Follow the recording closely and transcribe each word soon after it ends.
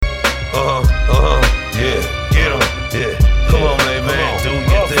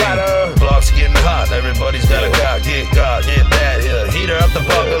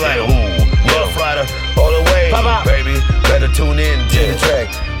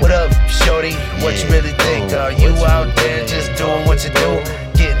What up, shorty? What you really think? Are you out there just doing what you do?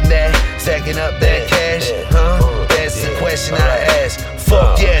 Getting that, stacking up that cash? Huh? That's the question I ask.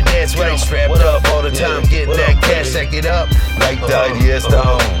 Fuck yeah, that's right. Strapped up all the time, getting that cash, stack it up. Like the IDS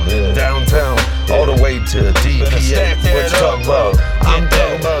down, downtown, all the way to DPA. What you talking about? I'm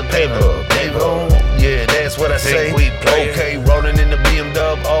talking about paper. Yeah, that's what I say. Okay, rolling in the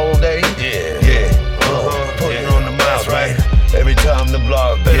BMW all day. Yeah. Putting on the miles, right? Every time the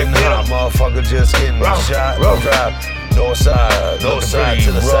block getting hot, motherfucker just getting shot. Drive north side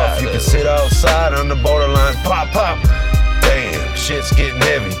to the side. You can sit outside on the borderlines, pop. Damn, shit's getting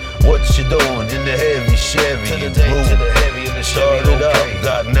heavy. What you doing in the heavy Chevy? To the heavy in the Chevy. Started up,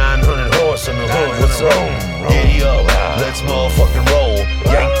 got 900 horse on the hood. What's up? Giddy up, let's motherfucking roll.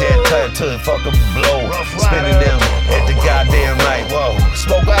 Yank that tire till it fucking blow. Spinning them at the goddamn light. Whoa,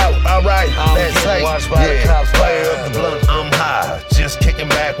 smoke out, alright, that's tight. Yeah, fire up the blunt, I'm high. Just kicking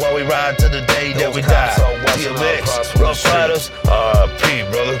back while we ride to the day that we die. DMX, Ruff Riderz, R.I.P.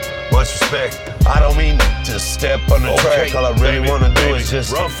 brother, much respect. I don't mean to step on the track. All I really wanna do is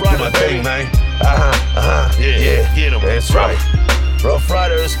just do my thing, man. Yeah, get 'em. That's right. Ruff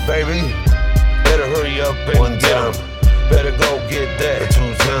Riderz, baby. Better hurry up and get 'em. Better go get that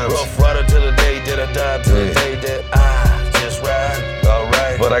 2 times. Ruff Rider till the day that I die, till the day that I just ride.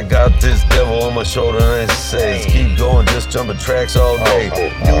 Alright. But I got this devil on my shoulder and it says, keep going, just jumping tracks all day.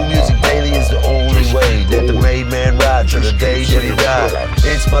 New music daily is the only way that the made man ride till the day that he died.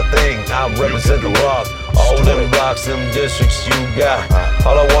 It's my thing, I represent the rock. All them blocks, them districts you got.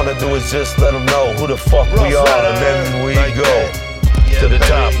 All I wanna do is just let them know who the fuck we are, and then we go to the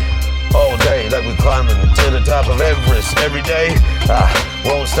top. All day, like we climbing to the top of Everest every day. I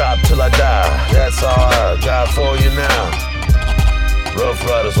won't stop till I die. That's all I got for you now. Ruff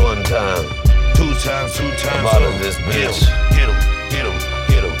Riderz 1 time, 2 times. I'm out of this bitch.